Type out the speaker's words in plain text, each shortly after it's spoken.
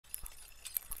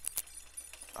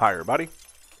Hi everybody,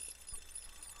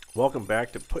 welcome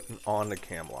back to putting on the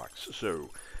cam locks.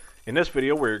 So in this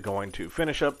video we're going to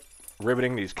finish up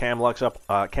riveting these cam locks up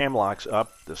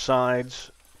the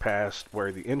sides past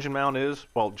where the engine mount is,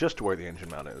 well just to where the engine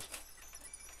mount is.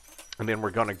 And then we're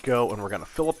going to go and we're going to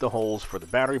fill up the holes for the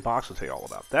battery box. I'll tell you all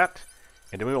about that.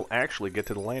 And then we will actually get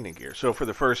to the landing gear. So for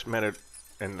the first minute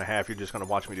and a half you're just going to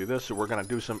watch me do this. So we're going to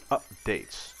do some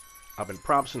updates. I've been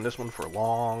propsing this one for a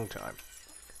long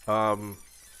time.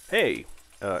 Hey,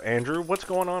 Andrew, what's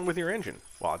going on with your engine?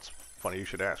 Well, it's funny you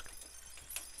should ask.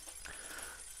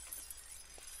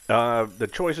 The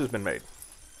choice has been made.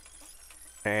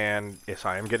 And yes,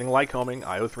 I am getting Lycoming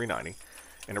IO390.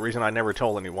 And the reason I never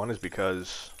told anyone is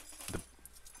because the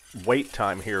wait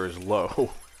time here is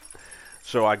low.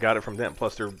 So I got it from them.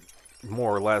 Plus, they're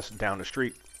more or less down the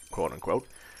street, quote unquote.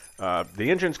 The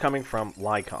engine's coming from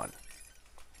Lycon.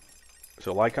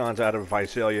 So Lycon's out of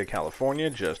Visalia, California,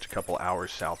 just a couple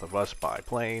hours south of us by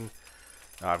plane.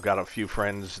 I've got a few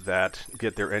friends that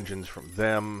get their engines from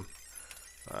them.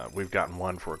 We've gotten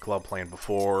one for a club plane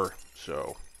before,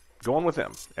 so going with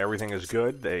them. Everything is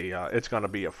good. It's going to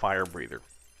be a fire breather.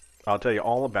 I'll tell you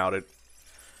all about it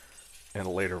in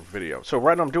a later video. So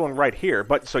what I'm doing right here,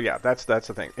 but so yeah, that's the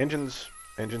thing. Engine's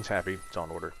happy. It's on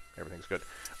order. Everything's good.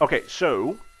 Okay,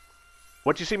 so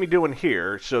what you see me doing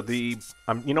here, so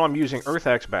I'm using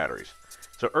EarthX batteries.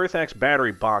 So EarthX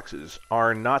battery boxes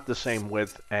are not the same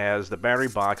width as the battery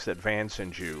box that Van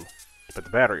sends you to put the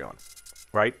battery on,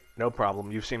 right? No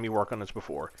problem. You've seen me work on this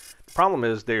before. The problem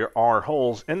is there are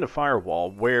holes in the firewall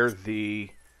where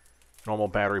the normal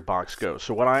battery box goes.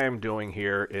 So what I am doing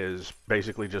here is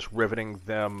basically just riveting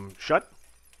them shut.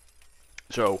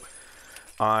 So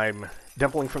I'm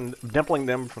dimpling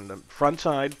them from the front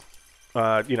side.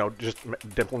 Just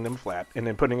dimpling them flat, and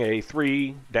then putting a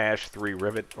 3-3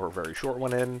 rivet, or a very short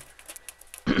one in,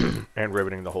 and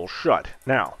riveting the hole shut.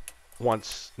 Now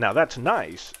that's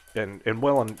nice, and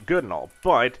well and good and all,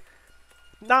 but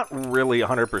not really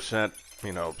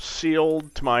 100%,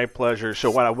 sealed to my pleasure.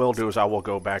 So what I will do is I will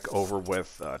go back over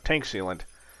with tank sealant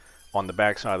on the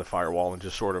back side of the firewall and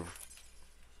just sort of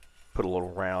put a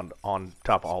little round on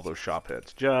top of all those shop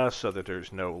heads, just so that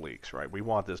there's no leaks, right? We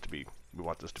want this to be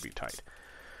tight.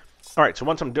 All right, so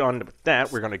once I'm done with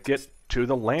that, we're going to get to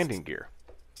the landing gear.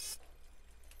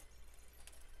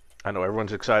 I know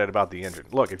everyone's excited about the engine.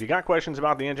 Look, if you got questions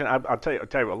about the engine, I'll tell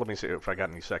you what, let me see if I got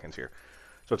any seconds here.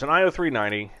 So it's an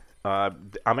IO390.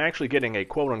 I'm actually getting a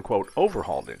quote-unquote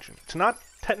overhauled engine. It's not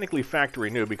technically factory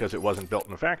new because it wasn't built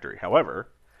in a factory. However,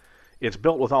 it's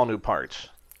built with all new parts.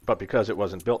 But because it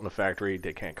wasn't built in a factory,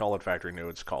 they can't call it factory new.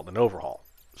 It's called an overhaul.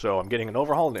 So I'm getting an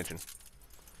overhauled engine.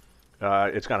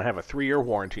 It's going to have a 3-year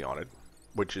warranty on it,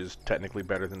 which is technically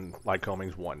better than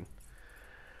Lycoming's 1.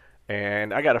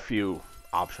 And I got a few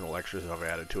optional extras that I've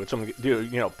added to it. So I'm going to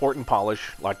do, port and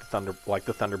polish like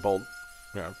the Thunderbolt.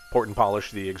 Port and polish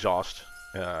the exhaust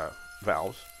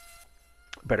valves,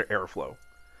 better airflow.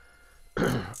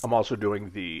 I'm also doing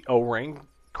the O-ring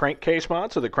crankcase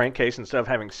mod. So the crankcase, instead of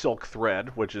having silk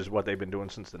thread, which is what they've been doing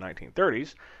since the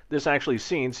 1930s, this actually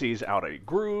CNCs out a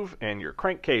groove, and your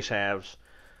crankcase halves,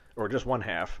 or just one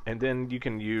half, and then you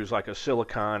can use like a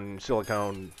silicone,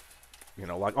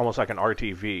 like almost like an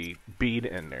RTV bead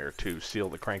in there to seal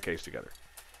the crankcase together.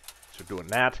 So doing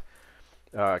that.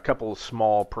 A couple of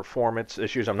small performance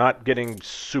issues. I'm not getting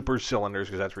super cylinders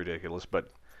because that's ridiculous, but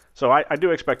so I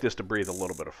do expect this to breathe a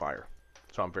little bit of fire.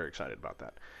 So I'm very excited about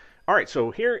that. All right,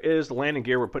 so here is the landing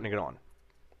gear we're putting it on.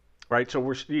 Right,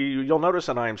 so you'll notice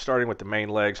that I am starting with the main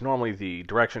legs. Normally the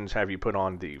directions have you put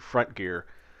on the front gear.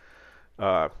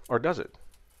 Or does it?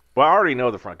 Well, I already know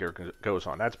the front gear goes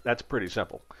on. That's pretty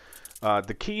simple.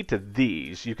 The key to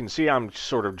these, you can see I'm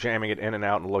sort of jamming it in and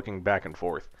out and looking back and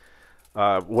forth.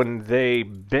 When they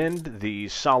bend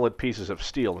these solid pieces of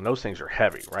steel, and those things are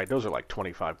heavy, right? Those are like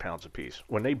 25 pounds a piece.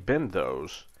 When they bend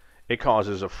those, it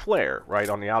causes a flare right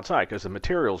on the outside because the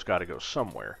material's got to go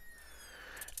somewhere.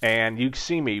 And you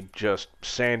see me just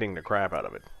sanding the crap out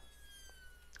of it.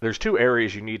 There's two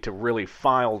areas you need to really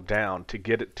file down to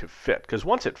get it to fit. Because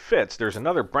once it fits, there's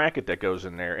another bracket that goes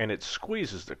in there, and it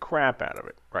squeezes the crap out of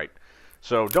it, right?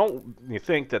 So don't you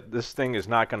think that this thing is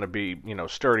not going to be,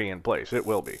 sturdy in place. It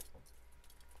will be.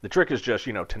 The trick is just,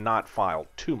 to not file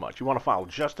too much. You want to file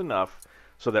just enough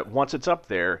so that once it's up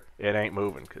there, it ain't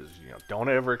moving. Because, don't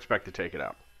ever expect to take it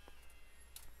out.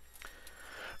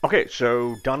 Okay,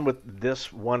 so done with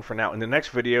this one for now. In the next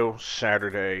video,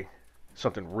 Saturday,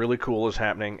 something really cool is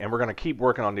happening, and we're going to keep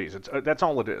working on these. That's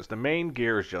all it is. The main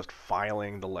gear is just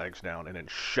filing the legs down and then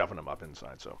shoving them up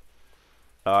inside. So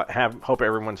hope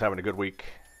everyone's having a good week.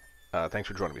 Thanks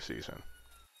for joining me. See you soon.